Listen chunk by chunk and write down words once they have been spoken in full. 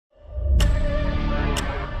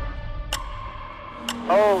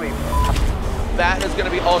Holy. That is going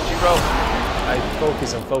to be all she wrote. I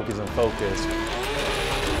focus and focus and focus.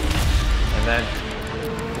 And then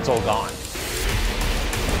it's all gone.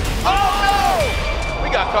 Oh no! We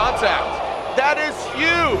got contact. That is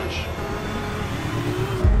huge.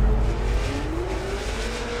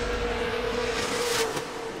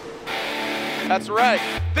 That's right.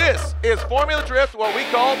 This is Formula Drift, what we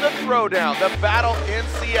call the Throwdown, the battle in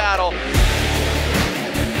Seattle.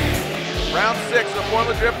 Round 6 of the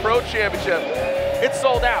Formula Drift Pro Championship. It's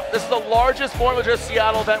sold out. This is the largest Formula Drift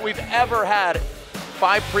Seattle event we've ever had.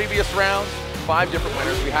 5 previous rounds, 5 different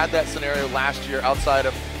winners. We had that scenario last year outside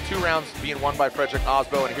of 2 rounds being won by Fredric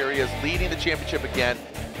Aasbo, and here he is leading the championship again.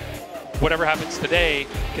 Whatever happens today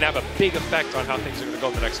can have a big effect on how things are going to go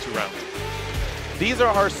in the next 2 rounds. These are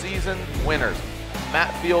our season winners.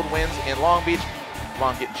 Matt Field wins in Long Beach,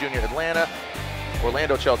 Plunkett Jr. Atlanta,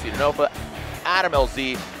 Orlando Chelsea Denofa, Adam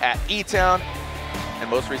LZ at E-Town, and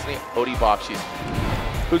most recently, Odie Bakshis.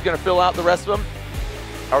 Who's gonna fill out the rest of them?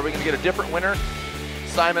 Are we gonna get a different winner?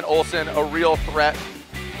 Simon Olsen, a real threat.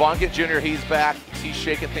 Plunkett Jr., he's back. He's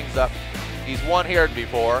shaking things up. He's won here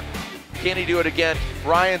before. Can he do it again?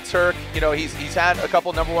 Brian Tuerck, you know, he's had a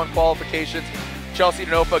couple #1 qualifications. Chelsea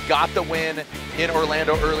Denofa got the win in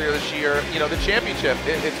Orlando earlier this year. You know, the championship,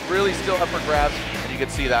 it's really still up for grabs, and you can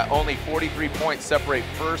see that. Only 43 points separate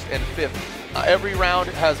first and fifth. Every round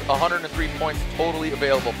has 103 points totally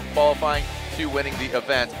available from qualifying to winning the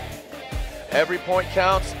event. Every point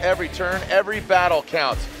counts, every turn, every battle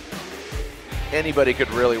counts. Anybody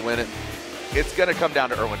could really win it. It's gonna come down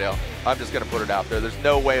to Irwindale. I'm just gonna put it out there. There's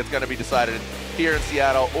no way it's gonna be decided here in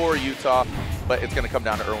Seattle or Utah, but it's gonna come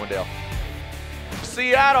down to Irwindale.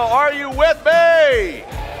 Seattle, are you with me?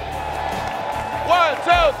 1,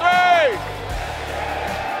 2, 3.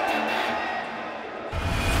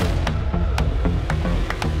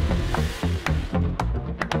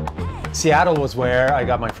 Seattle was where I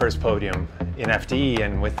got my first podium in FD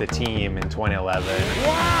and with the team in 2011.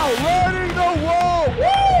 Wow, learning the wall,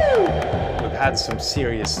 woo! We've had some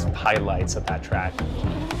serious highlights at that track.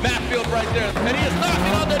 Matt Field right there, and he is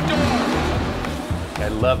knocking on the door. I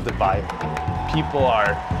love the vibe. People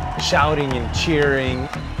are shouting and cheering,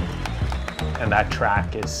 and that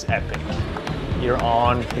track is epic. You're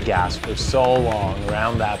on the gas for so long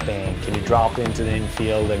around that bank, and you drop into the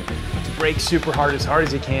infield and brake super hard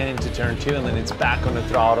as you can into turn 2, and then it's back on the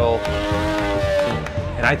throttle.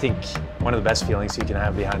 And I think one of the best feelings you can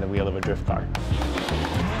have behind the wheel of a drift car.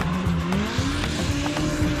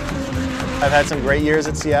 I've had some great years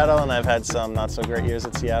at Seattle, and I've had some not so great years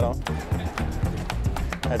at Seattle.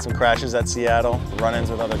 Had some crashes at Seattle, run-ins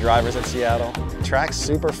with other drivers at Seattle. The track's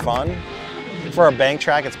super fun. For a bank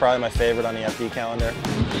track, it's probably my favorite on the FD calendar.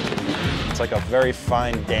 It's like a very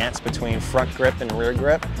fine dance between front grip and rear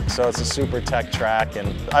grip. So it's a super tech track,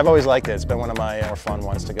 and I've always liked it. It's been one of my more fun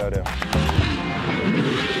ones to go to.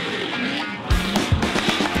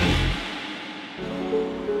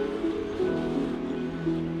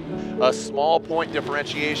 A small point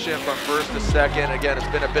differentiation from first to second. Again, it's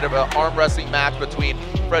been a bit of an arm wrestling match between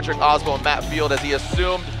Fredric Aasbo and Matt Field as he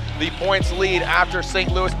assumed the points lead after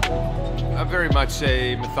St. Louis. I'm very much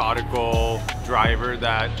a methodical driver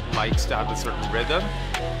that likes to have a certain rhythm.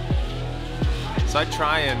 So I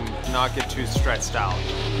try and not get too stressed out.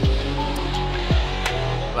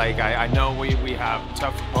 Like, I know we have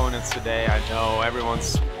tough opponents today. I know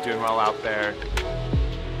everyone's doing well out there.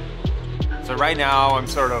 So right now, I'm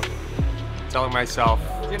sort of telling myself,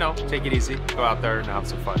 you know, take it easy, go out there and have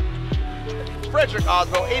some fun. Fredric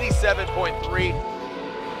Aasbo, 87.3.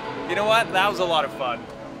 You know what? That was a lot of fun.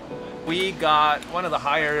 We got one of the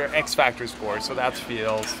higher X Factor scores, so that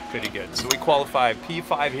feels pretty good. So we qualified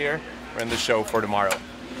P5 here. We're in the show for tomorrow.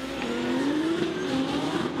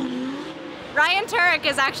 Ryan Tuerck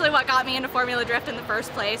is actually what got me into Formula Drift in the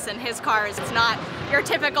first place, and his car is not your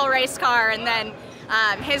typical race car, and then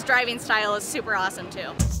his driving style is super awesome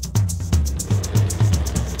too.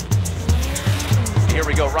 Here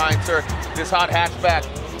we go, Ryan Tuerck, this hot hatchback.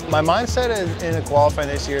 My mindset in qualifying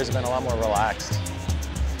this year has been a lot more relaxed.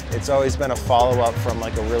 It's always been a follow-up from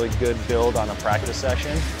like a really good build on a practice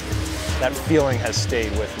session. That feeling has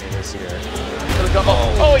stayed with me this year.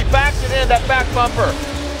 Oh, he backs it in, that back bumper.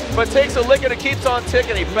 But takes a lick and it keeps on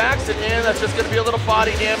ticking. He backs it in, that's just gonna be a little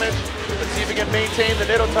body damage. Let's see if he can maintain the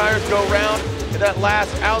Nitto tires, go around in that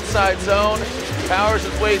last outside zone. Powers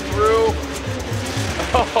his way through.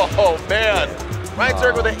 Oh man. Ryan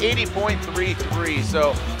Tuerck with an 80.33,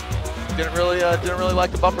 so didn't really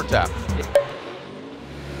like the bumper tap.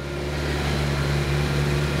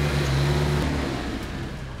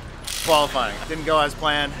 Qualifying didn't go as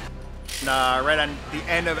planned. Right on the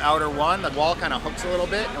end of outer one, the wall kind of hooks a little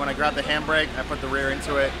bit, and when I grab the handbrake, I put the rear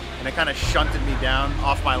into it, and it kind of shunted me down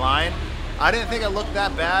off my line. I didn't think it looked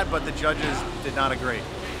that bad, but the judges did not agree.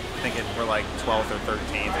 I think it were like 12th or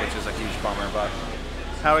 13th, which is a huge bummer, but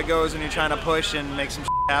how it goes when you're trying to push and make some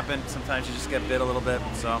happen, sometimes you just get bit a little bit,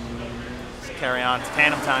 so let's carry on. It's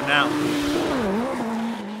tandem time now.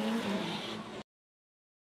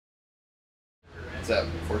 Is that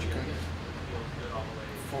fortune cookie?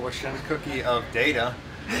 Fortune cookie of data.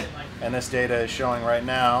 And this data is showing right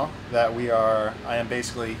now that I am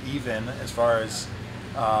basically even as far as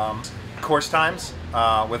course times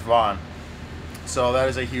with Vaughn. So that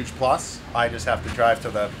is a huge plus. I just have to drive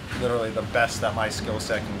to literally the best that my skill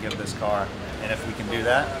set can give this car. And if we can do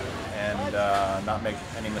that and not make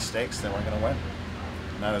any mistakes, then we're gonna win.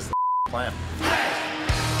 And that is the plan.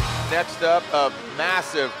 Next up, a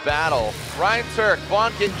massive battle. Ryan Tuerck,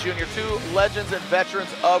 Vaughn Gittin Jr., two legends and veterans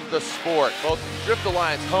of the sport. Both Drift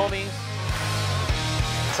Alliance homies.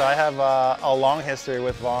 So I have a long history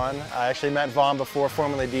with Vaughn. I actually met Vaughn before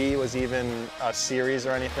Formula D was even a series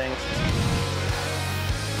or anything.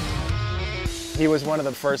 He was one of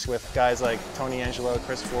the first with guys like Tony Angelo,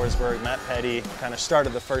 Chris Forsberg, Matt Petty, kind of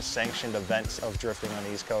started the first sanctioned events of drifting on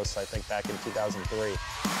the East Coast, I think back in 2003.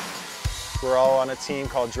 We're all on a team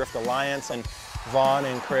called Drift Alliance, and Vaughn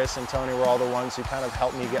and Chris and Tony were all the ones who kind of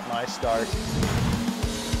helped me get my start.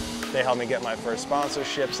 They helped me get my first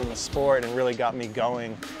sponsorships in the sport and really got me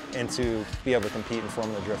going into be able to compete in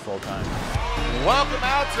Formula Drift full time. Welcome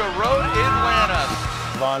out to Road Atlanta.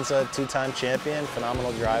 Vaughn's a two-time champion,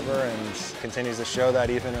 phenomenal driver, and continues to show that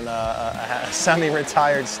even in a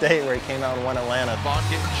semi-retired state where he came out and won Atlanta. Vaughn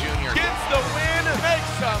Gittin Jr. gets the win, makes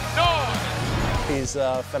some noise. He's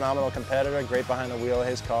a phenomenal competitor, great behind the wheel of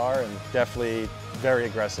his car, and definitely very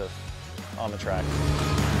aggressive on the track.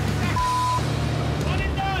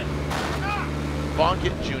 Vaughn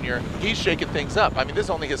Gittin Jr., he's shaking things up. I mean, this is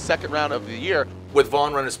only his second round of the year. With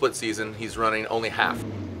Vaughn running a split season, he's running only half.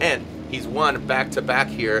 And he's won back-to-back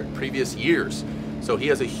here previous years. So he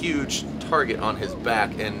has a huge target on his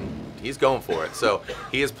back, and he's going for it. So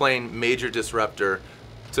he is playing major disruptor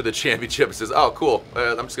to the championship. He says, oh, cool,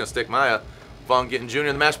 I'm just going to stick my Vaughn Gittin Jr. in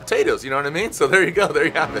the mashed potatoes, you know what I mean? So there you go, there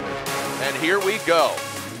you have it. And here we go.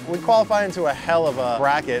 We qualified into a hell of a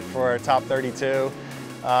bracket for top 32.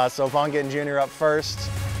 So Vaughn Gittin Jr. up first.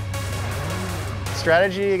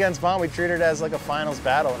 Strategy against Vaughn, we treated it as like a finals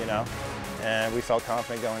battle, you know, and we felt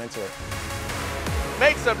confident going into it.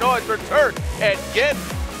 Make some noise for Tuerck and Gittin.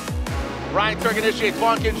 Ryan Tuerck initiates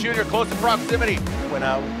Vaughn Gittin Jr. close in proximity. Went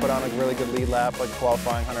out, put on a really good lead lap, like a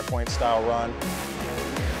qualifying 100-point style run.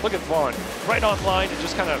 Look at Vaughn, right on line and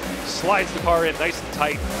just kind of slides the car in nice and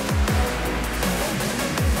tight.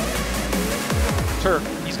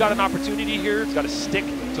 Tuerck, he's got an opportunity here. He's got to stick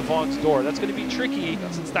to Vaughn's door. That's going to be tricky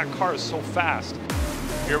since that car is so fast.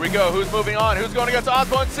 Here we go. Who's moving on? Who's going against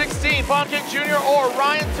Aasbo in 16? Vaughn Gittin Jr. or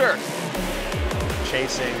Ryan Tuerck?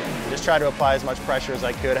 Chasing, just tried to apply as much pressure as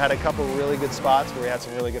I could. Had a couple really good spots where we had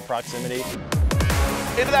some really good proximity.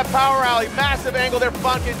 Into that power alley, massive angle there for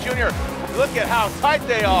Vaughn Gittin Jr. Look at how tight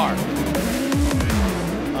they are.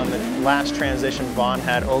 On the last transition, Vaughn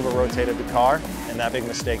had over-rotated the car, and that big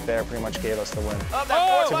mistake there pretty much gave us the win.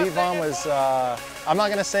 To beat Vaughn was, I'm not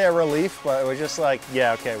gonna say a relief, but it was just like,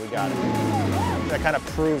 yeah, okay, we got it. That kind of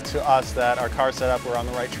proved to us that our car setup were on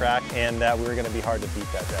the right track and that we were gonna be hard to beat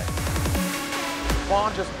that day.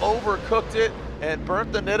 Vaughn just overcooked it and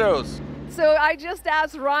burnt the nittos. So I just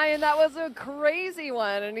asked Ryan, that was a crazy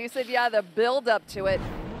one, and he said, yeah, the build up to it.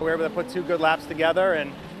 We were able to put two good laps together,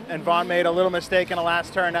 and Vaughn made a little mistake in the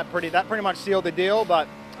last turn. That pretty much sealed the deal, but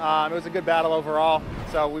it was a good battle overall.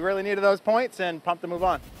 So we really needed those points and pumped to move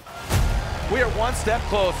on. We are one step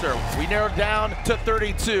closer. We narrowed down to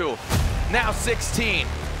 32, now 16.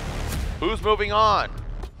 Who's moving on?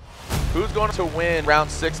 Who's going to win round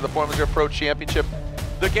 6 of the Formula Drift Pro Championship?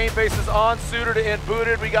 The game face is on, suited and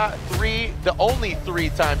booted. We got the only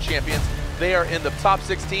 3-time champions. They are in the top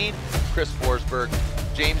 16. Chris Forsberg,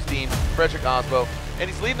 James Dean, Fredric Aasbo, and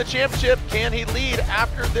he's leading the championship. Can he lead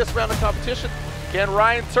after this round of competition? Can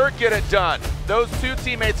Ryan Tuerck get it done? Those two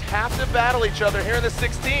teammates have to battle each other here in the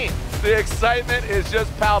 16. The excitement is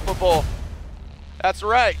just palpable. That's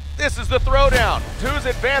right, this is the throwdown. Who's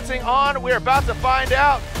advancing on? We're about to find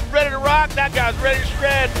out. Ready to rock? That guy's ready to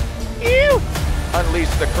shred. Ew! Unleash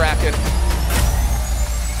the Kraken.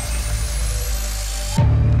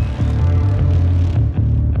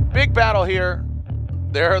 Big battle here.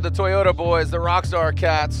 There are the Toyota boys, the Rockstar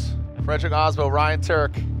Cats, Fredric Aasbo, Ryan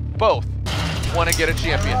Tuerck, both want to get a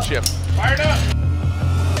championship. Fired up!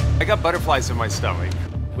 I got butterflies in my stomach.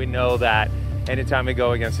 We know that anytime we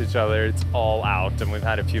go against each other, it's all out, and we've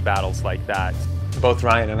had a few battles like that. Both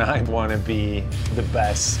Ryan and I want to be the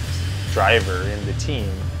best driver in the team.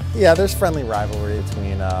 Yeah, there's friendly rivalry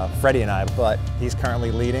between Freddie and I, but he's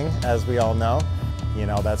currently leading, as we all know. You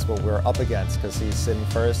know, that's what we're up against because he's sitting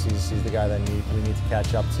first. He's the guy that we need to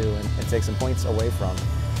catch up to and take some points away from.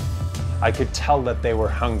 I could tell that they were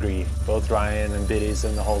hungry, both Ryan and Biddies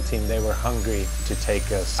and the whole team. They were hungry to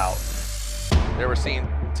take us out. There we're seeing,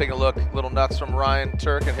 taking a look, little nuts from Ryan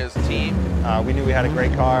Tuerck and his team. We knew we had a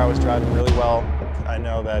great car. I was driving really well. I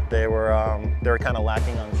know that they were kind of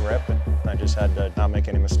lacking on grip, and I just had to not make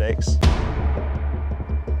any mistakes.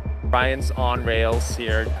 Ryan's on rails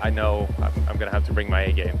here. I know I'm going to have to bring my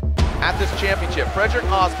A game. At this championship, Fredric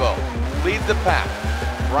Aasbo leads the pack.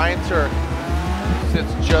 Ryan Tuerck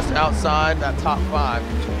sits just outside that top 5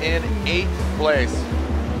 in 8th place.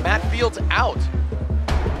 Matt Field's out.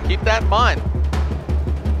 Keep that in mind.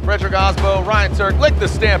 Fredric Aasbo, Ryan Tuerck, lick the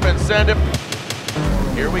stamp and send him.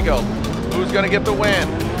 Here we go. Who's gonna get the win?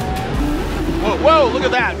 Whoa, whoa, look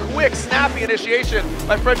at that. Quick, snappy initiation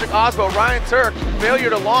by Fredric Aasbo. Ryan Tuerck, failure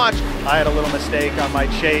to launch. I had a little mistake on my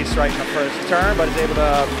chase right in the first turn, but was able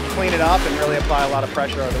to clean it up and really apply a lot of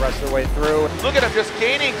pressure the rest of the way through. Look at him just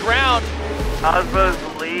gaining ground.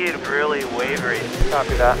 Aasbo's lead really wavering.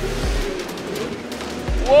 Copy that.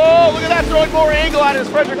 Whoa, look at that, throwing more angle at it is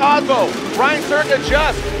Fredric Aasbo. Ryan Tuerck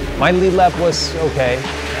adjusts. My lead lap was okay,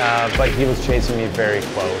 but he was chasing me very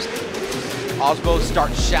close. Aasbo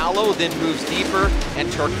starts shallow, then moves deeper, and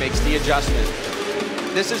Tuerck makes the adjustment.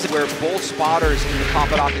 This is where both spotters in the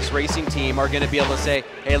Papadakis racing team are going to be able to say,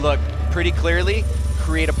 hey, look, pretty clearly,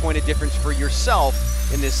 create a point of difference for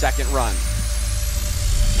yourself in this second run.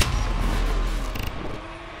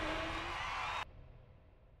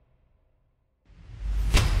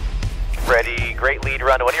 Freddie, great lead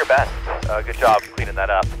run. One of your best. Good job cleaning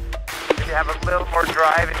that up. If you have a little more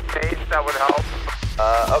driving pace, that would help.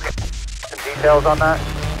 Okay. Some details on that?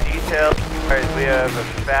 Details. All right, we have a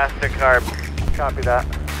faster car. Copy that.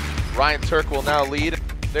 Ryan Tuerck will now lead.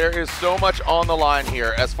 There is so much on the line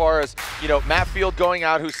here as far as, you know, Matt Field going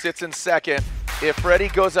out, who sits in second. If Freddie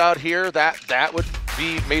goes out here, that would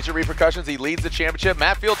be major repercussions. He leads the championship.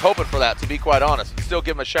 Matt Field's hoping for that, to be quite honest. Still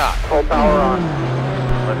give him a shot. Full power on.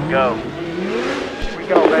 Let's go. Here we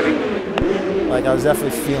go, baby. Like, I was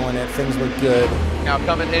definitely feeling it. Things were good. Now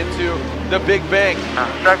coming into the big bank.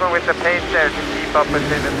 Struggling with the pace there to keep up with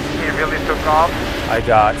it, and he really took off. I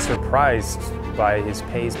got surprised by his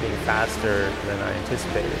pace being faster than I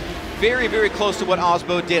anticipated. Very, very close to what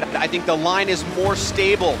Aasbo did. I think the line is more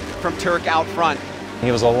stable from Tuerck out front.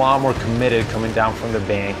 He was a lot more committed coming down from the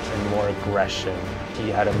bank and more aggression. He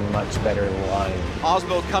had a much better line.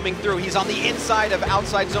 Aasbo coming through. He's on the inside of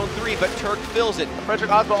outside zone 3, but Tuerck fills it. Fredric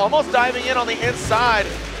Aasbo almost diving in on the inside.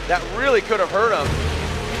 That really could have hurt him.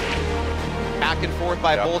 Back and forth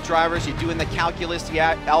by both drivers. You're doing the calculus, the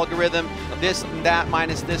algorithm. This, that,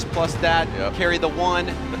 minus this, plus that. Carry the 1.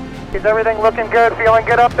 Is everything looking good? Feeling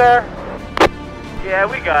good up there? Yeah,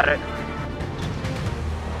 we got it.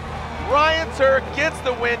 Ryan Tuerck gets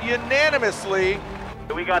the win unanimously.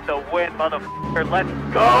 We got the win, motherfucker. Let's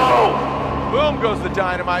go! Boom goes the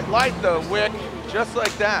dynamite, light the wick, just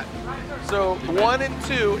like that. So 1 and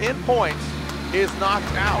 2 in points is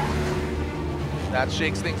knocked out. That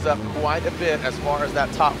shakes things up quite a bit as far as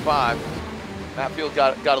that top 5. Matt Field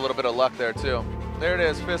got a little bit of luck there too. There it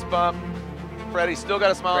is, fist bump. Freddie still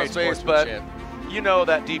got a smile on his face, but you know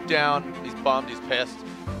that deep down, he's bummed, he's pissed.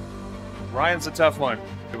 Ryan's a tough one.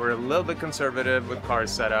 We were a little bit conservative with car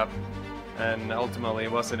setup, and ultimately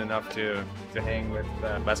it wasn't enough to hang with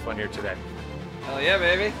the best one here today. Hell yeah,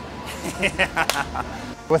 baby.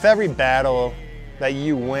 With every battle that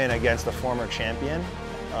you win against the former champion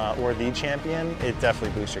or the champion, it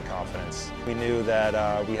definitely boosts your confidence. We knew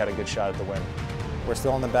that we had a good shot at the win. We're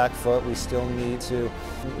still on the back foot. We still need to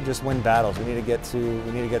just win battles. We need to get to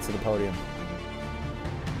the podium.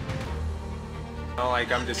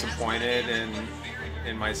 Like, I'm disappointed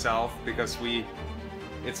in myself because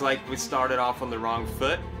it's like we started off on the wrong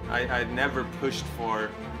foot. I never pushed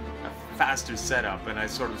for a faster setup, and I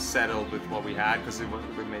sort of settled with what we had because it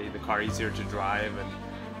made the car easier to drive. And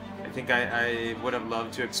I think I would have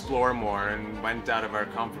loved to explore more and went out of our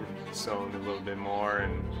comfort zone a little bit more,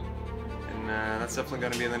 and that's definitely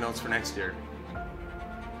going to be in the notes for next year.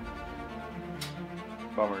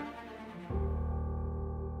 Bummer.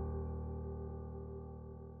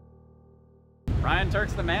 Ryan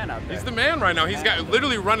Tuerck's the man out there. He's the man right now. He's got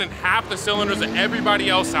literally running half the cylinders of everybody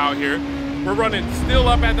else out here. We're running still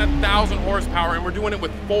up at that 1,000 horsepower, and we're doing it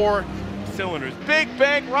with 4 cylinders. Big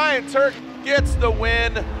bang, Ryan Tuerck gets the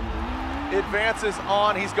win. advances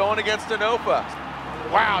on. He's going against Denofa.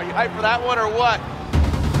 Wow, you hyped for that one or what?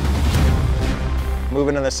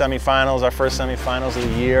 Moving to the semifinals, our first semifinals of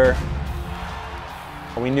the year.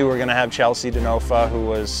 We knew we were gonna have Chelsea Denofa, who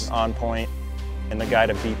was on point, and the guy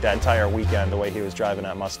to beat that entire weekend, the way he was driving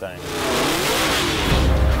that Mustang.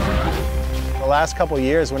 The last couple of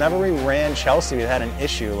years, whenever we ran Chelsea, we had an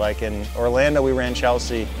issue. Like in Orlando, we ran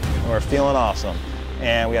Chelsea, and we were feeling awesome,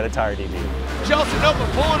 and we had a tire DB. Chelsea Denofa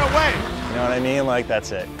pulling away. You know what I mean? Like,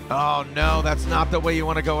 that's it. Oh no, that's not the way you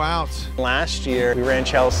want to go out. Last year, we ran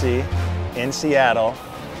Chelsea in Seattle.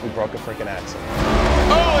 We broke a freaking axle.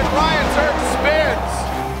 Oh, and Ryan Tuerck spins.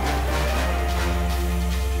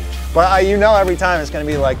 But you know every time it's going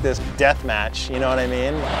to be like this death match, you know what I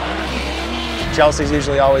mean? Chelsea's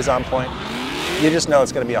usually always on point. You just know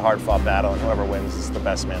it's going to be a hard-fought battle, and whoever wins is the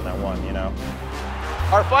best man that won, you know?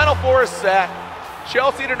 Our final four is set.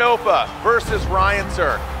 Chelsea Denofa versus Ryan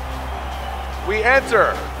Tuerck. We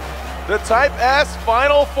enter the Type S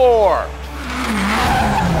Final Four.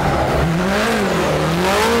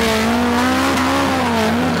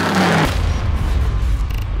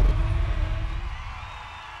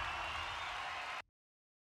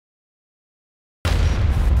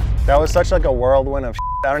 That was such like a whirlwind of shit.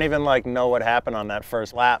 I don't even like know what happened on that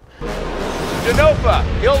first lap. Denofa,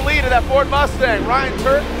 he'll lead to that Ford Mustang. Ryan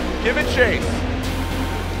Tuerck giving chase.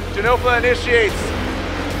 Denofa initiates.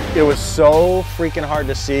 It was so freaking hard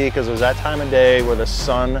to see because it was that time of day where the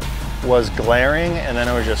sun was glaring and then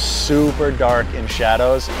it was just super dark in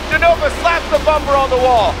shadows. Denofa slaps the bumper on the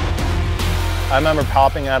wall. I remember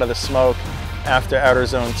popping out of the smoke after Outer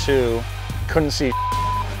Zone 2, couldn't see.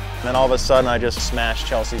 And then all of a sudden, I just smashed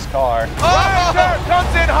Chelsea's car. Oh, Tuerck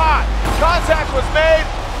comes in hot. Contact was made.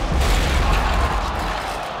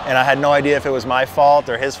 And I had no idea if it was my fault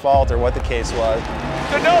or his fault or what the case was.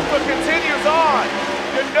 Denofa continues on.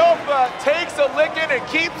 Denofa takes a licking and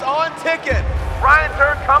keeps on ticking. Ryan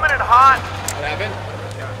Tuerck coming in hot. What happened?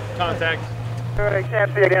 Contact. I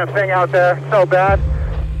can't see a damn thing out there. So bad.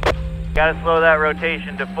 Gotta slow that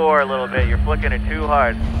rotation to 4 a little bit. You're flicking it too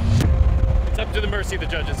hard. It's up to the mercy of the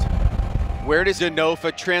judges. Where does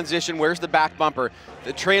Denofa transition? Where's the back bumper?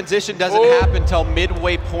 The transition doesn't happen until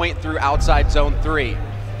midway point through outside zone 3.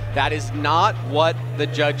 That is not what the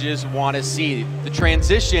judges want to see. The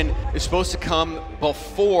transition is supposed to come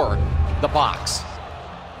before the box.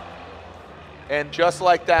 And just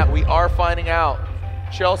like that, we are finding out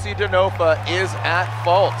Chelsea Denofa is at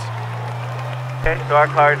fault. Okay, so our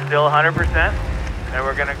car is still 100%, and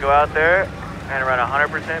we're gonna go out there and run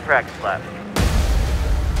 100% practice lap.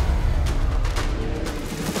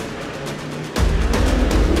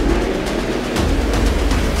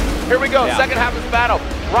 Here we go, second half of the battle.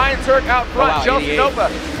 Ryan Tuerck out front, Chelsea 88. Denofa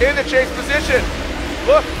in the chase position.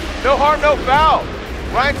 Look, no harm, no foul.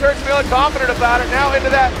 Ryan Tuerck's feeling confident about it. Now into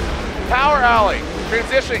that power alley.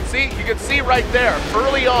 Transitioning, see, you can see right there,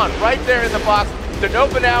 early on, right there in the box.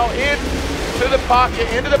 Denofa now into the pocket,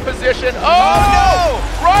 into the position. Oh no!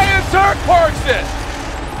 Ryan Tuerck parks it!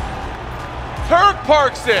 Tuerck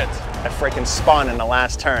parks it! I freaking spun in the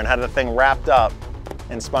last turn, had the thing wrapped up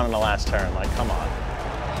and spun in the last turn. Like, come on.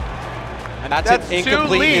 And that's an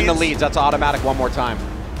incomplete in the leads. That's automatic one more time.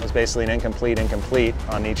 It was basically an incomplete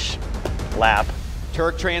on each lap.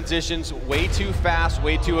 Tuerck transitions way too fast,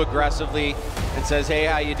 way too aggressively, and says, hey,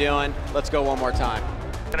 how you doing? Let's go one more time.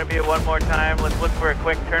 It's gonna be a one more time. Let's look for a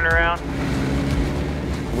quick turnaround.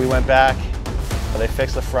 We went back, they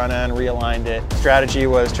fixed the front end, realigned it. Strategy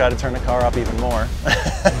was try to turn the car up even more.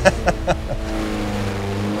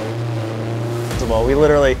 Well, we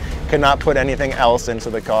literally could not put anything else into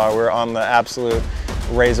the car. We're on the absolute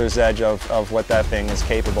razor's edge of what that thing is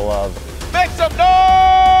capable of. Make some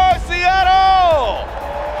noise, Seattle!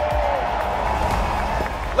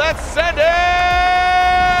 Let's send it!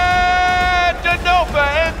 Denofa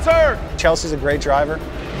and Tuerck. Chelsea's a great driver.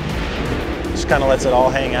 Just kind of lets it all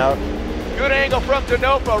hang out. Good angle from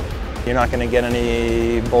Denofa. You're not going to get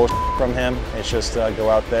any bullshit from him. It's just go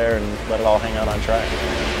out there and let it all hang out on track.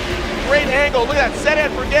 Great angle, look at that, set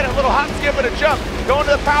and forget it, little hop, skip, and a jump. Going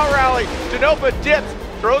to the power alley, Denofa dips,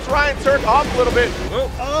 throws Ryan Tuerck off a little bit.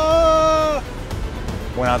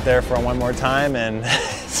 Went out there for one more time and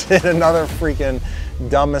did another freaking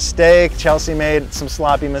dumb mistake. Chelsea made some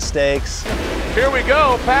sloppy mistakes. Here we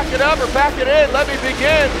go, pack it up or pack it in, let me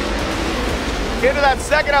begin. Into that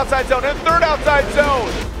second outside zone and third outside zone.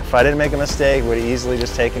 If I didn't make a mistake, would have easily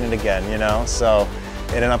just taken it again, you know? So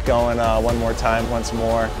it ended up going one more time, once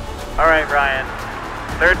more. All right, Ryan.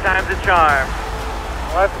 Third time's a charm.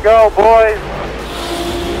 Let's go, boys.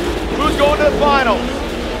 Who's going to the finals?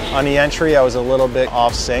 On the entry, I was a little bit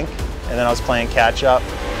off sync, and then I was playing catch up.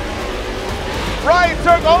 Ryan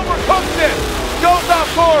Tuerck overcooks it, goes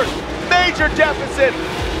off course, major deficit.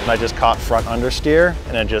 I just caught front understeer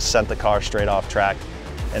and it just sent the car straight off track.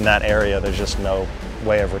 In that area, there's just no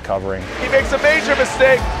way of recovering. He makes a major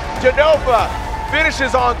mistake. Genofa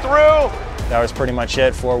finishes on through. That was pretty much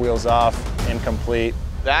it. 4 wheels off, incomplete.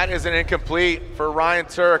 That is an incomplete for Ryan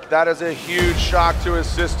Tuerck. That is a huge shock to his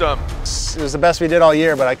system. It was the best we did all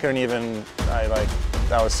year, but I couldn't even, I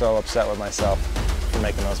was so upset with myself for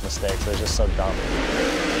making those mistakes. It was just so dumb.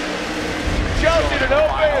 Chelsea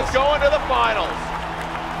Genofa is going to the finals.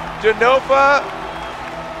 Genofa,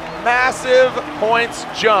 massive points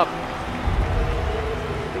jump.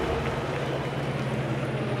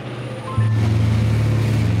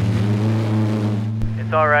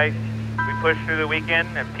 It's all right. We pushed through the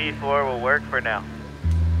weekend, and P4 will work for now.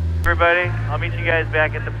 Everybody, I'll meet you guys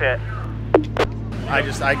back at the pit. I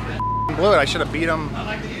blew it. I should have beat him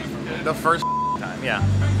the first time. Yeah.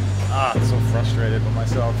 I'm so frustrated with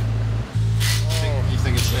myself. You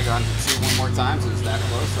think it should have gone to 2 one more time, so it's that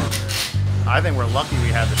close? Or? I think we're lucky we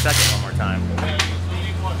had the second one more time.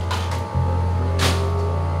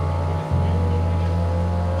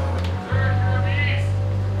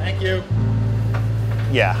 Thank you.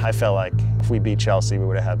 Yeah, I felt like if we beat Chelsea, we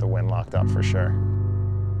would have had the win locked up for sure.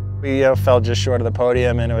 We fell just short of the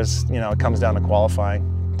podium, and it was, it comes down to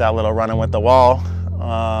qualifying. That little run-in with the wall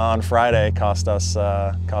on Friday cost us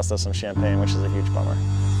some champagne, which is a huge bummer.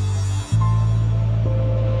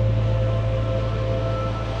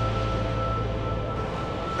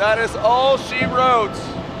 That is all she wrote.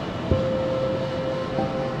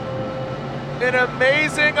 An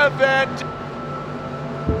amazing event.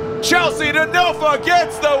 Chelsea Genofa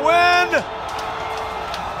gets the win.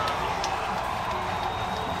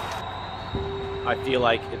 I feel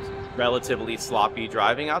like it's relatively sloppy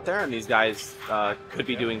driving out there, and these guys could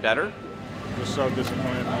be doing better. Just so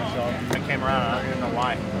disappointed in myself. I came around, I don't even know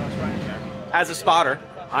why. As a spotter,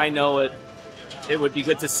 I know it would be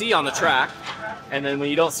good to see on the track, and then when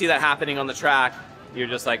you don't see that happening on the track, you're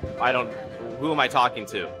just like, who am I talking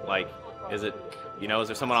to? Like, is it, is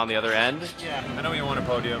there someone on the other end? Yeah, I know you want a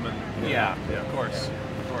podium, and yeah, of course.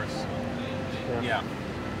 Yeah.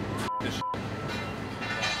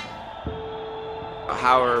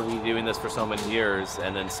 How are we doing this for so many years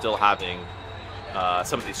and then still having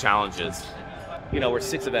some of these challenges? We're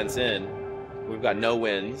 6 events in, we've got no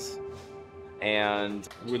wins, and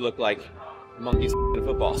we look like monkeys in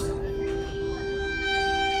football.